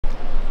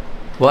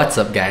What's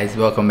up guys,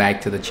 welcome back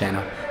to the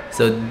channel.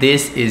 So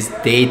this is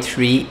day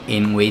 3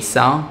 in Ngwe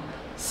Saung.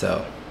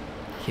 So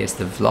here's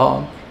the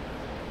vlog.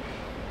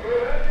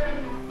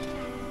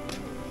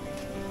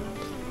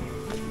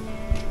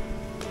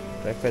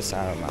 Breakfast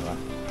hour mala.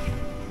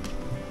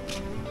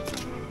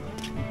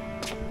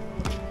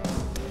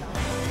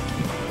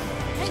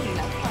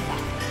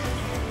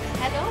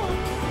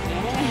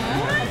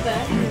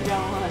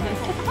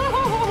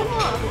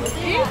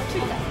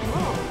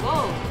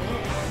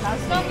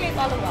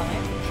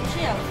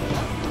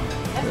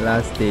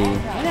 Last day.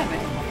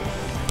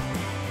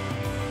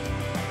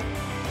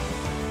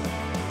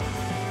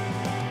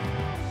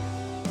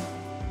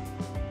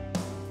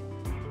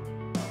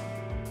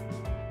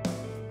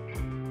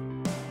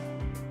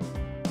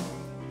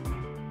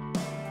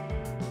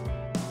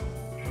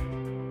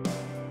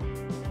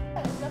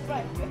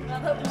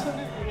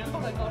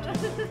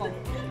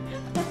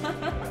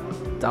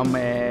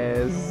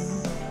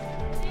 Dumbass.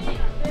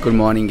 Good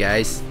morning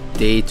guys,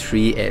 day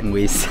 3 at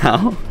Ngwe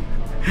Saung.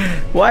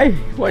 Why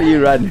do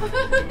you run?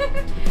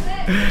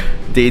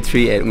 Day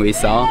 3 at Ngwe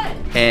Saung,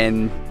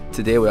 and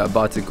today we're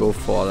about to go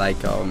for like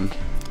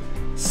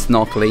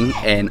snorkeling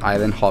and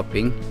island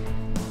hopping.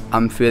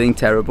 I'm feeling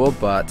terrible,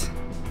 but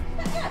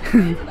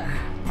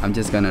I'm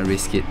just gonna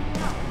risk it.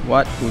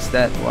 What? Who's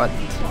that? What?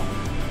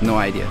 No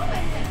idea.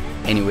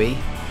 Anyway,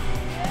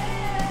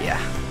 yeah,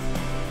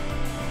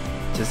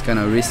 just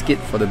gonna risk it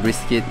for the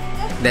brisket.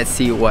 Let's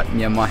see what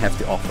Myanmar have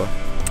to offer.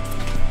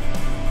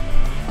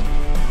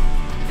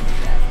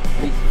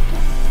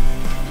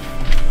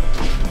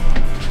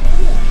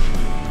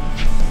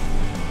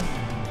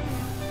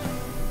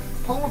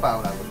 Không có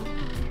vào là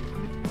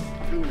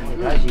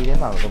cái gì để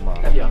vào không mà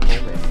không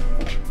về.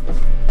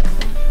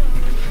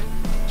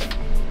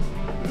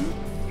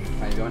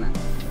 Phải đó nè.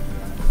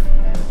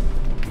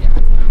 Yeah.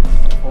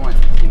 Hold on,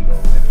 gimbal,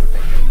 let's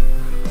protect it.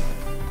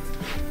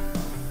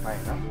 Phải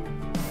đó.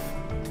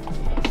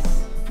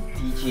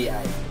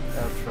 DJI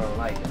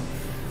Ultralight.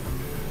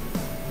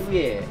 Cái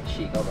gì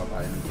chỉ có cái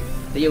phải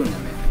tiêu nè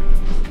mẹ.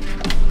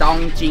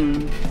 Đông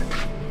Jin.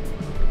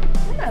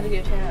 Cái nào thì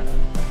chơi à?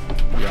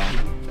 Yeah.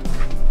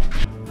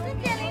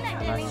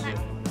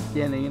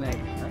 Trên này cái này.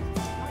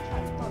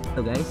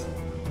 Hello guys.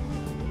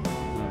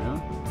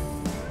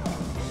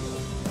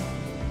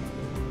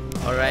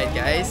 Alright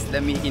guys,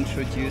 let me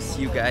introduce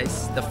you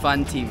guys, the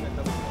fun team.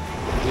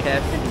 We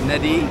have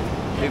Nadi,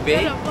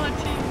 Bebe.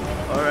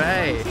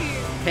 Alright.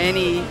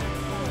 Penny,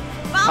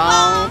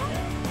 Saung,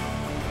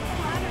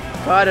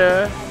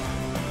 Carter,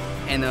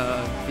 and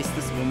a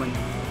businesswoman.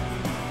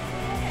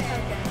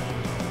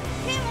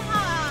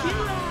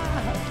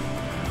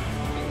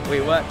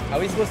 Wait, what? Are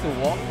we supposed to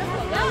walk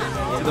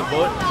to the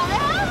boat?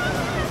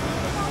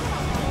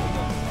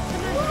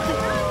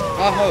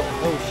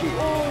 Oh shit.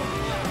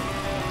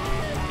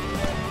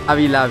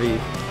 Avi Lavi.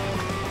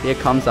 Here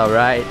comes our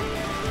ride.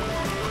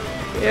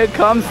 Here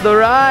comes the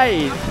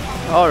ride.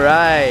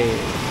 Alright.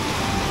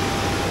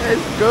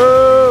 Let's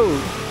go.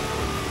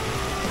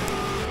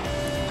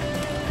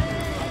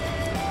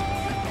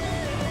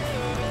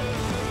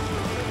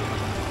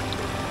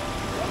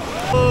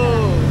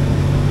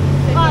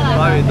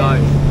 Rồi,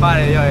 ba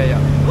này vô.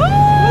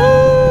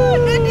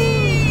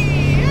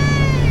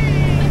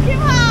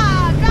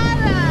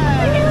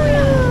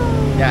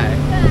 Yeah.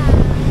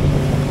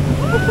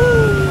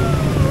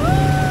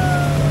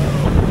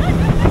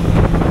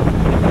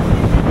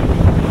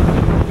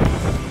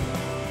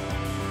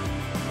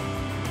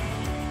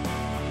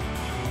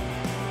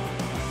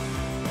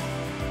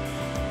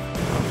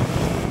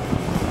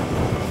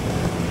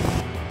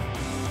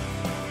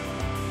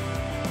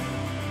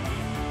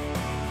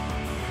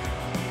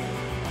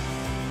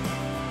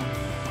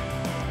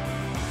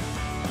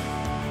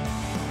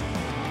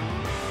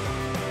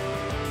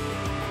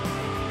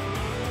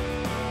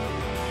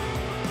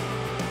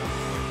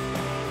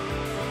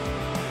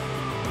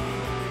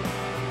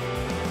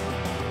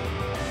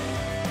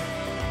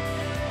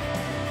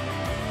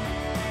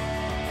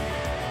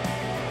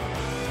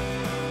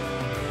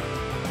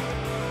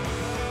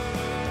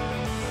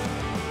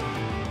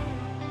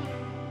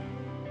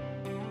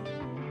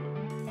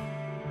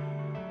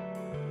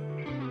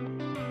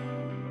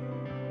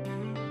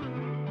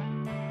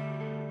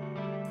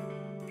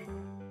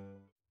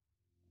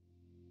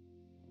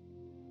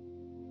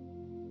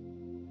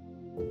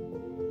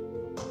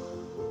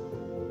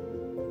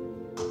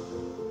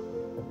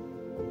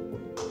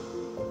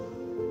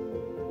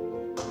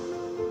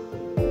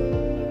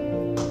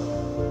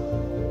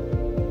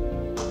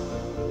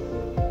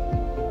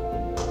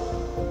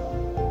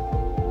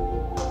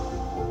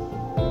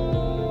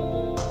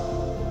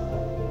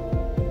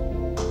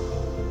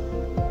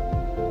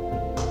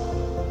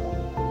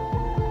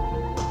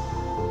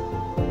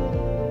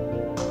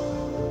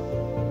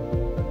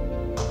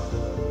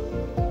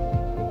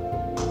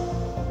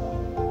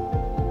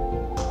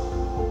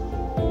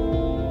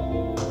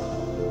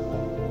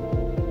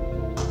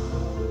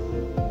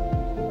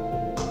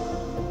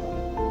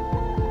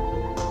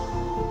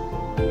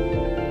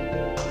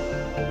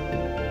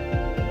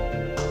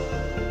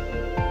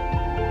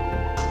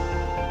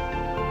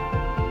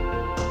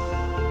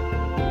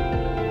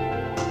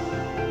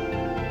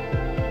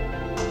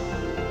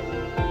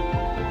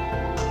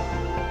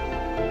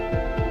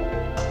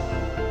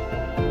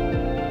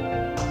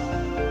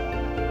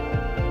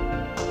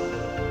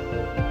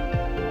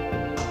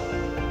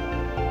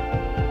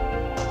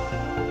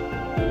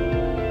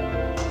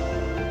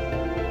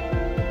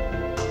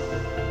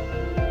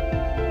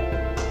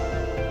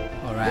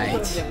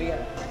 Alright,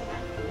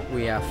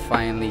 we are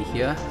finally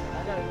here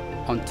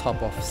on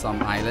top of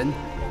some island,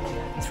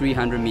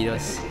 300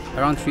 meters,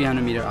 around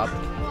 300 meters up.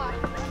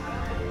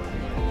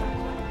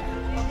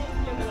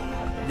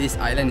 This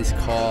island is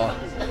called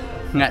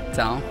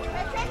Ngwe,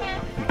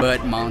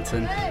 Bird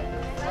Mountain.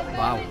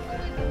 Wow.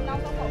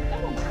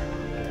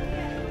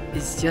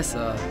 It's just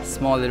a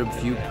small little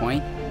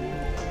viewpoint.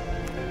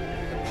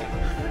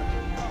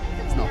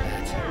 It's not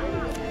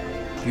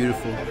bad.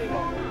 Beautiful.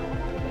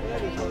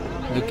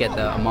 Look at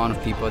the amount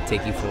of people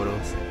taking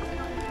photos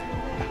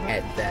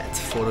at that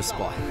photo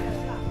spot.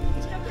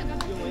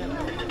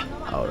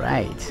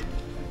 Alright.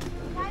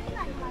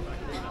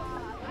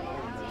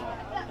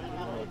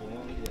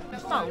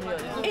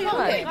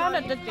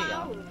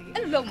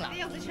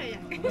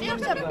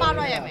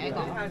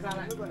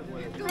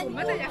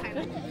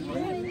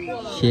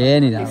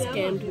 Share it out.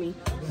 Scammed me.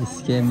 It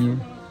scam you.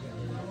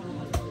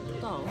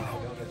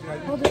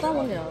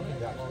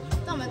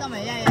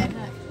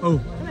 Oh.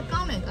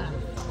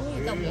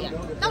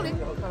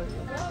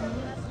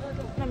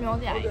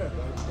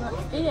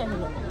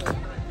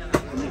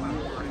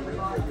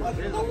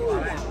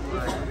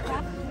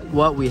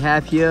 What we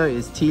have here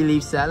is tea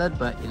leaf salad,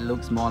 but it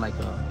looks more like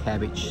a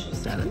cabbage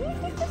salad.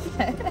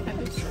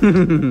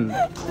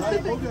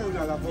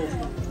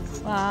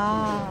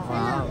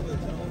 Wow.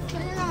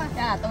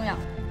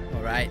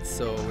 Alright,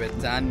 so we're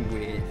done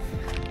with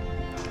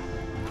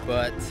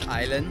Bird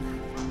Island,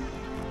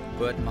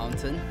 Bird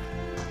Mountain.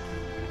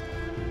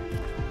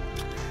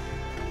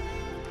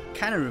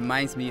 Kind of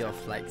reminds me of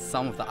like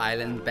some of the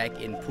island back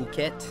in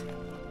Phuket.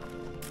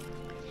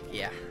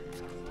 Yeah,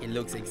 it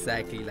looks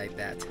exactly like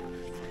that.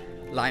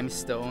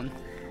 Limestone,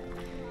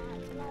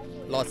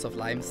 lots of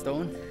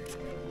limestone,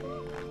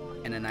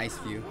 and a nice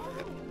view.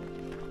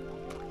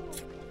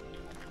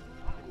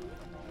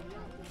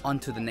 On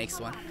to the next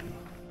one.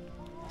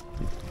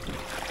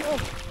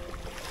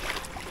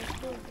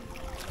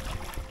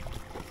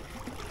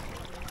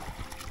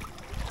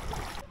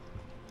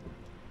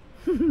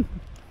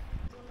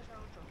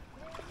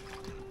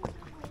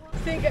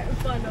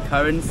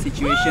 Current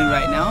situation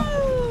right now.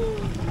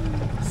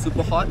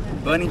 Super hot,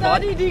 burning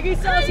hot. 30 degrees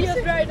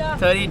Celsius right now.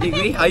 30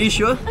 degree. Are you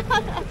sure?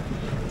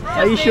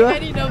 Are you sure?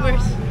 Any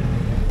numbers?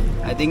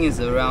 I think it's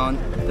around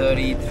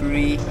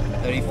 33,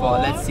 34.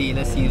 Let's see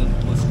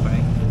who's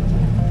correct.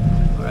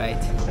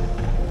 Alright.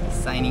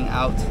 Signing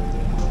out.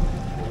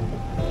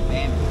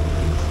 Bam.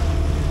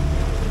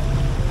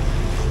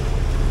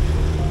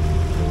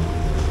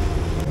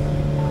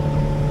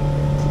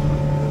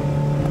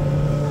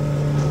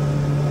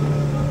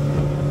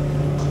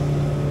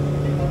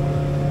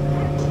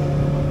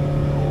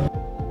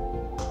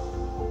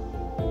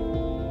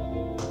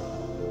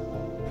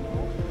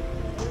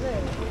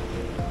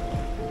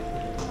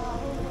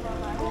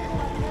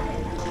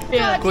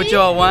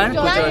 Kucho one,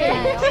 kucho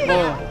two.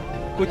 Oh,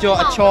 kucho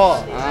acho.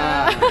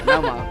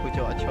 Nama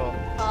kucho acho.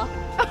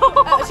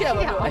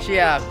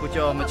 Asia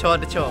kucho macho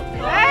dacho.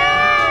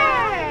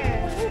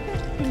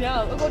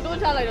 我多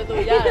插嚟就到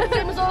而家，即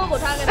係乜所有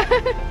插嘅。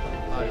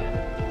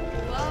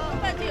哇，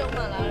快啲用埋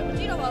啦，知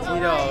道嘛？知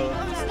道。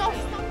Stop，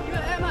因為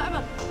唔係，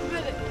因為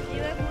你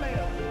咧好嚟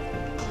啊。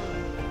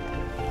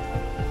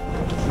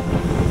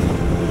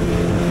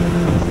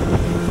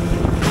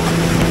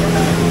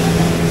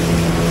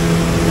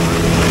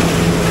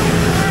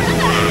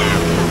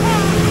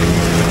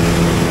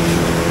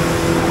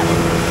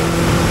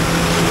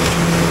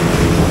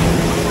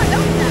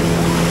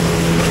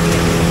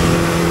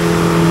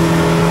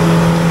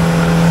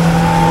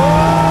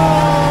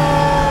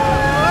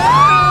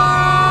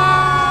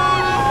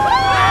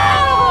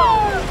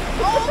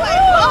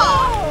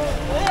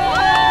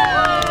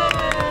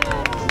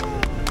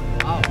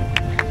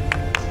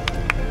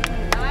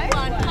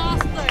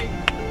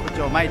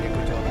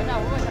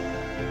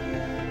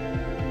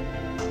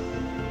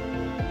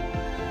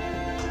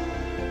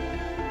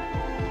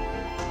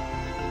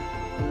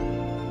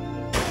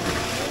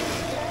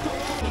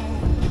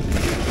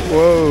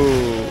Whoa.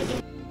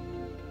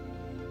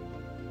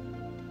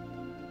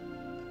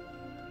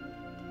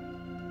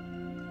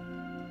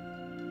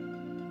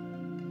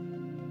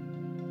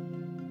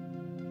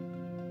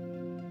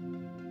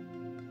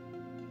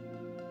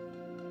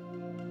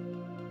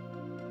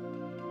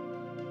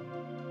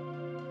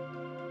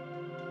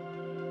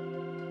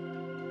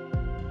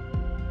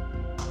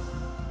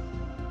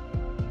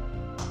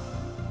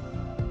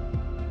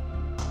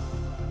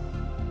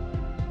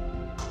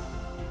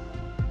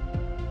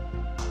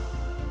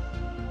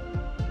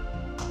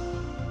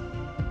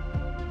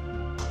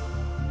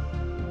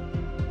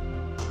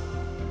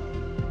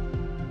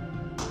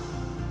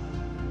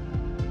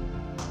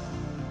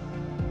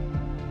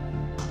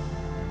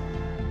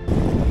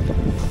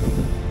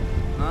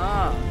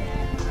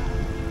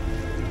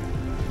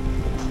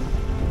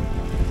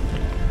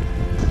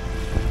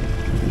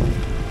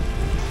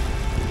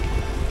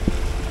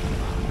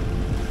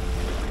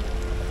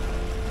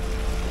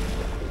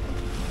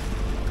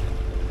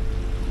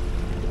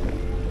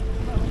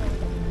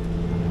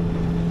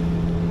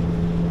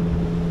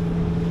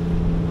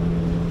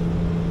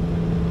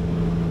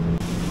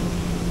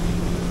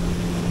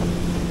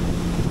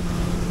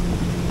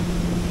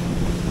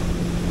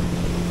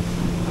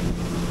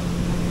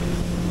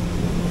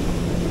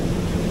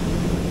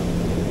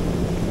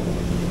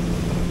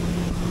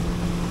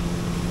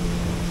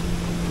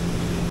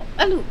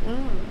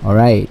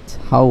 Alright,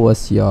 how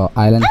was your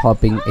island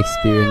hopping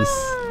experience?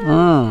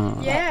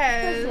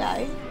 Yes.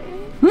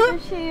 Huh?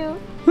 Chill.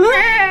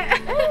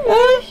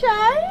 I'm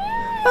shy.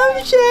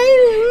 I'm shy.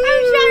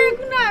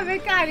 Cũng nói với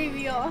cả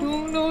review.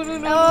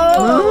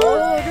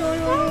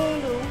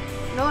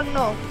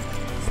 No.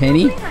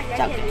 Penny?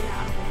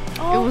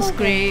 It was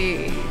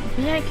great.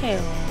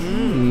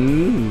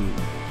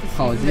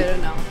 How was it?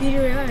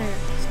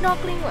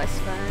 Snorkeling was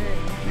fun.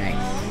 Nice.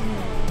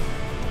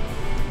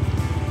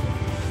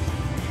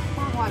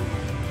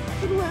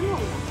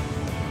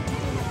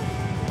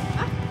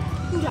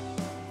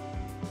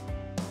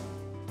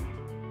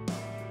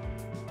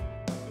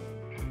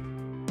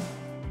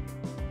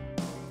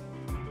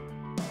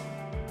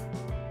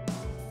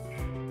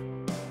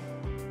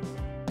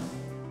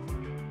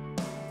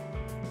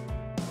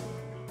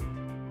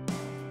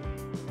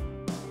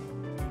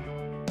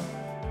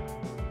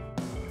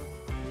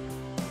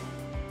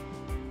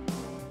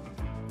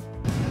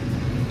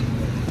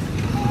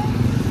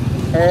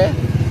 Hey.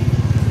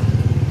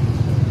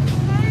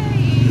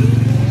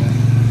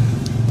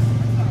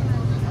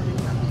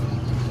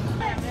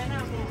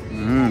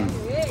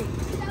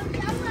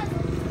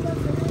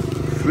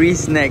 Free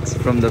snacks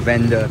from the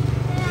vendor.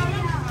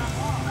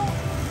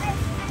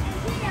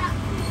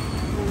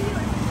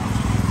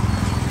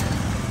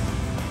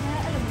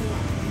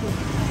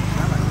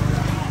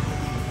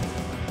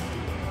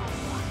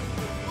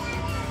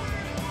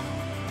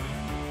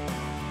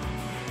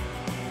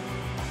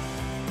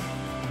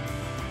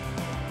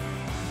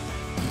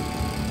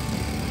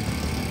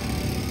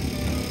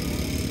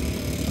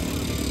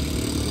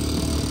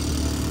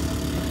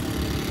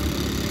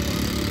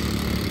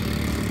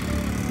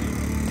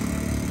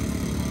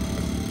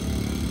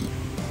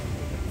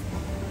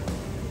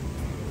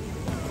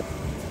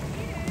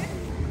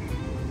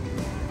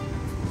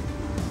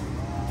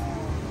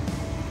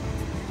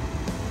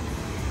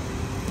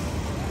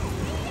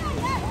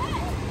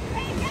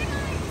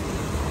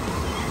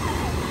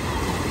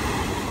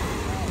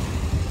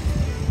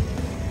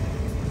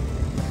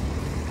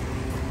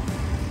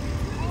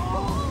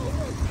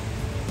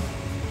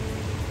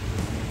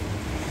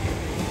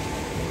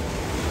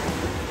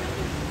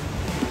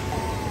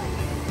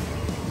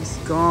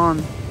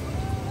 Gone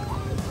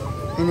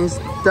and it's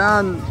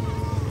done.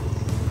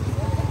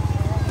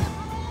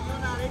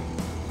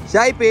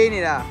 Chai pi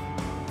này là.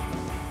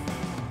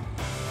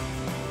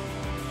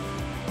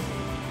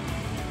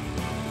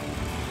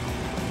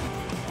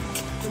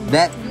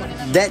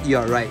 That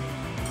you're right.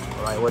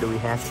 Alright, what do we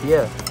have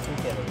here?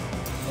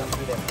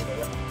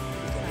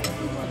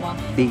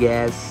 Big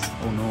ass.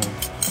 Oh no.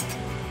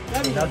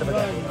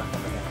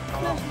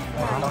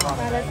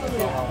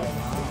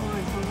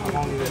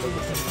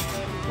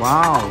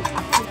 Wow.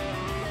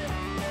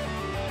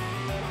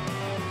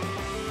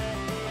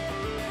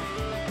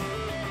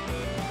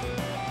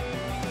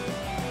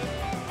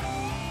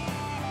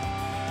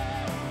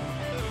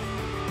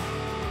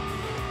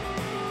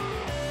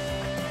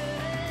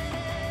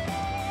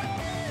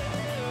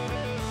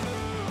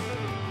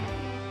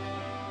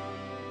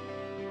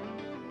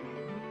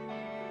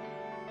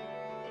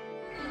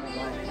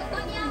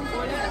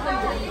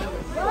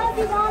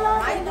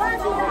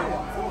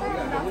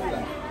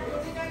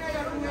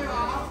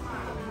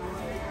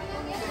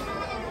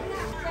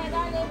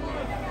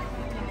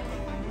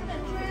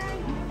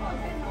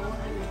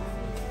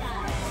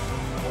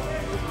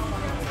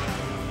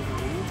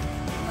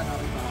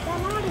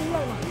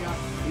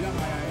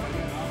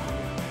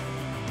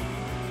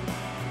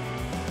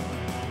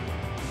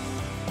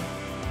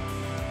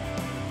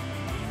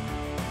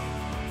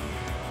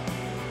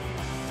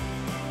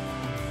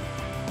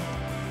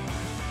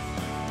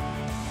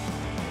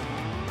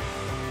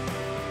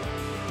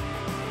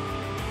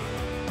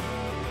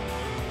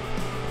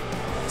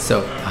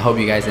 So I hope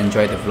you guys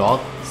enjoyed the vlog.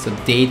 So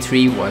day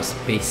 3 was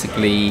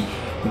basically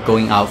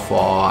going out for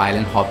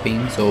island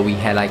hopping. So we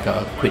had like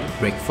a quick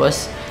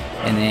breakfast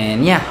and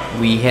then yeah,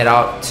 we head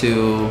out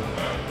to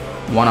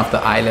one of the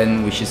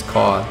island which is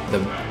called the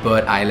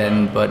Bird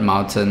Island, Bird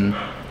Mountain,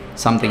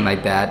 something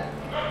like that,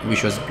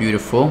 which was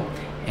beautiful.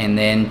 And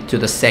then to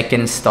the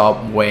second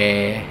stop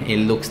where it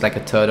looks like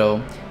a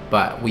turtle,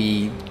 but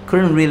I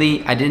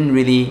didn't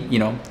really, you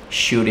know,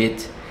 shoot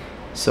it.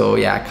 So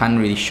yeah, I can't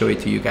really show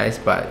it to you guys,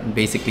 but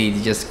basically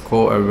you just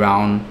go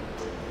around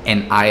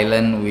an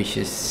island which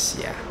is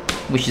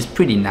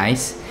pretty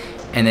nice,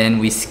 and then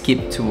we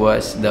skip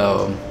towards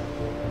the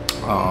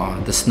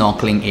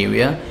snorkeling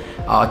area.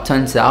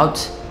 Turns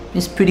out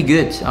it's pretty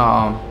good.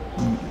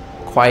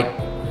 Quite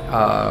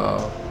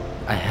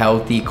a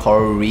healthy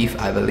coral reef,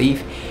 I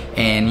believe,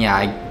 and yeah,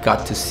 I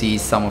got to see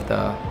some of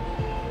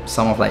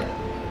like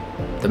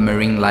the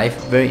marine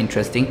life. Very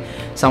interesting.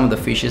 Some of the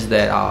fishes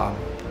that are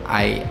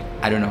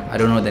I don't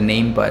know the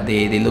name, but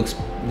they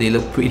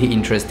look pretty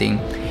interesting.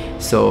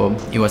 So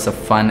it was a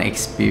fun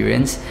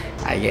experience,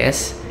 I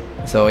guess.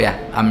 So yeah,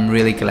 I'm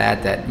really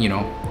glad that, you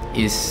know,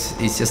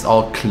 it's just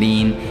all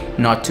clean,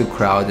 not too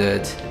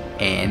crowded,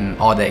 and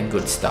all that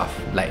good stuff,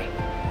 like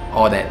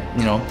all that,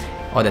 you know,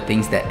 all the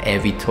things that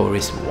every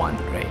tourist want,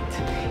 right?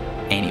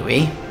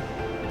 Anyway,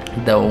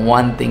 the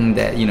one thing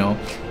that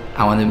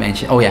I want to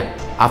mention, oh yeah,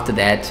 after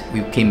that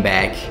we came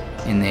back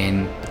and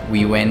then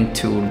we went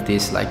to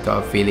this like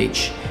a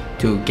village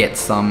to get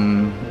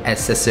some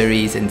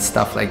accessories and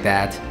stuff like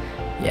that.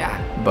 Yeah,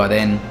 but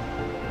then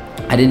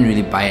I didn't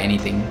really buy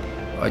anything.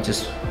 I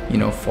just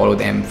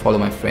follow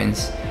my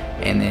friends,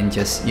 and then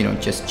just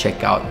just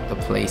check out the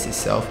place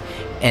itself.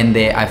 And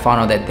there I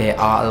found out that there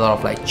are a lot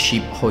of like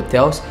cheap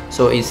hotels,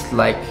 so it's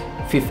like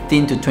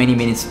 15 to 20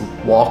 minutes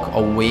walk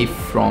away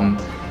from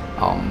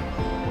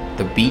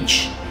the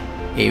beach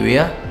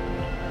area,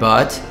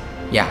 but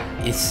yeah,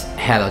 it's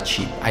hella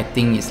cheap. I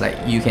think it's like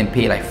you can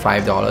pay like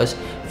 $5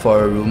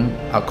 for a room,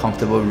 a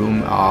comfortable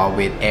room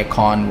with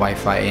aircon,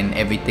 Wi-Fi and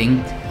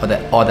everything,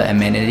 all the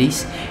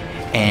amenities.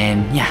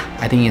 And yeah,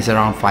 I think it's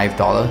around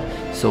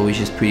 $5, so which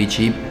is pretty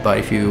cheap. But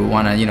if you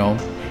wanna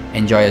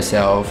enjoy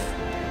yourself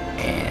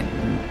and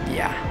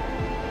yeah,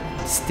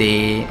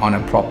 stay on a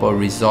proper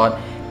resort,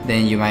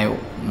 then you might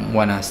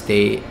wanna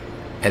stay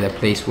at a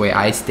place where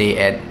I stay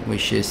at,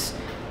 which is,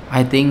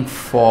 I think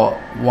for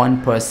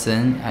one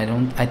person,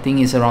 I think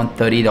it's around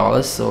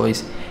 $30, so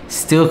it's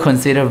still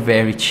considered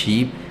very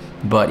cheap.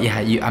 But yeah,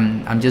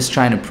 I'm just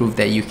trying to prove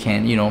that you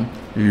can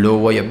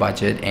lower your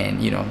budget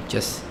and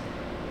just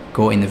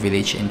go in the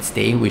village and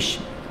stay, which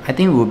I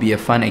think will be a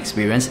fun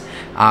experience.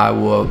 I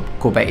will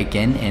go back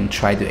again and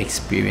try to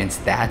experience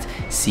that,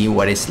 see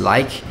what it's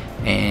like,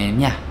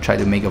 and yeah, try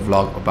to make a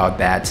vlog about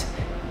that.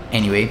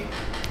 Anyway,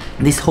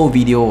 this whole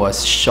video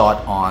was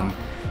shot on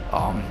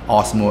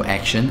Osmo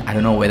Action. I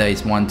don't know whether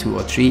it's 1, 2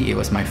 or 3. It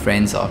was my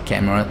friend's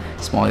camera,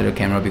 small little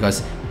camera,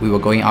 because we were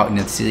going out in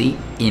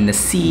the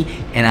sea,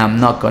 and I'm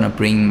not gonna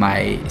bring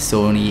my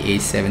Sony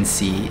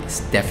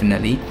a7C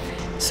definitely.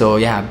 So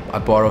yeah, I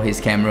borrow his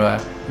camera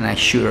and I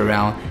shoot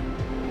around.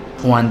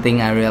 One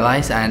thing I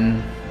realized,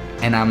 and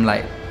I'm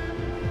like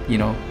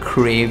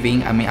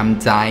craving, I'm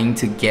dying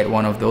to get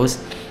one of those,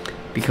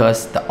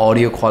 because the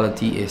audio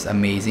quality is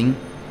amazing,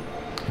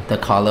 the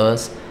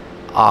colors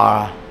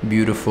are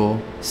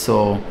beautiful.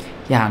 So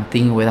yeah, I'm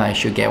thinking whether I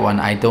should get one.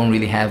 I don't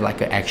really have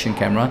like an action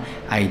camera.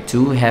 I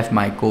do have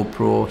my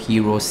GoPro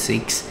Hero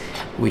 6,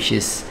 which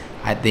is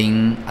I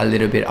think a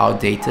little bit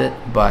outdated,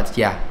 but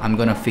yeah, I'm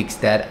gonna fix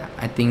that.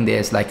 I think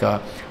there's like a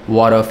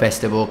water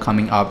festival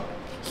coming up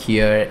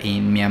here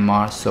in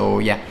Myanmar, so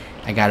yeah,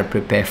 I gotta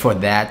prepare for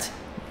that.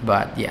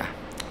 But yeah,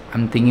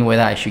 I'm thinking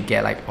whether I should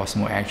get like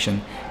Osmo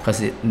Action, because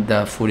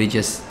the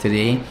footages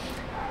today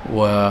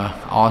were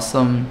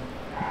awesome,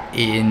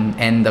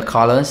 and the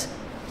colors,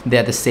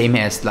 they're the same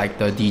as like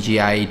the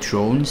DJI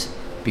drones,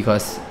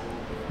 because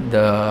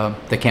the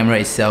camera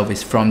itself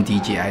is from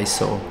DJI.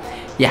 So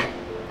yeah,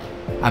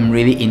 I'm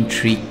really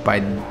intrigued by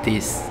the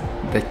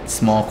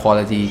small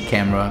quality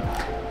camera,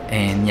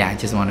 and yeah, I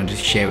just wanted to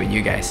share with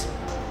you guys.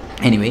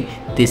 Anyway,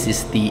 this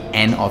is the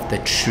end of the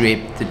trip,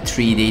 the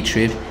 3-day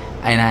trip,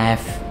 and I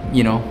have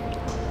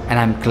and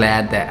I'm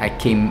glad that I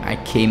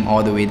came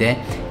all the way there.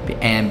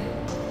 And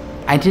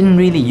I didn't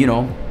really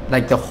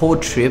like the whole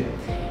trip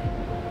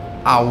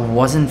I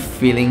wasn't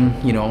feeling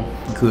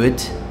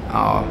good,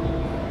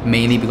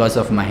 mainly because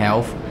of my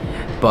health.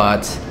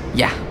 But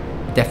yeah,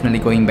 definitely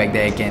going back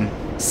there again.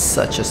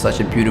 Such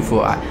a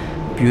beautiful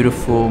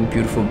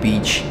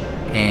beach,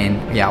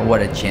 and yeah,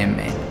 what a gem,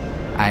 man.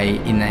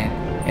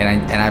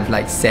 I've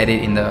like said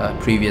it in the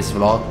previous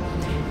vlog,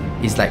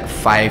 it's like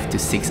 5 to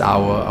 6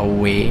 hours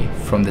away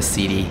from the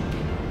city.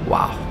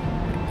 Wow,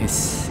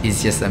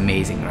 it's just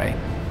amazing, right?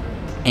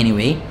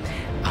 Anyway,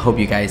 I hope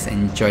you guys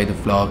enjoy the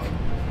vlog.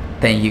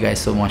 Thank you guys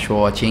so much for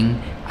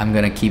watching. I'm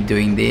gonna keep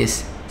doing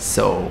this,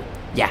 so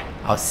yeah,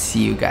 I'll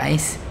see you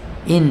guys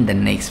in the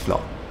next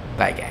vlog.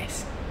 Bye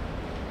guys.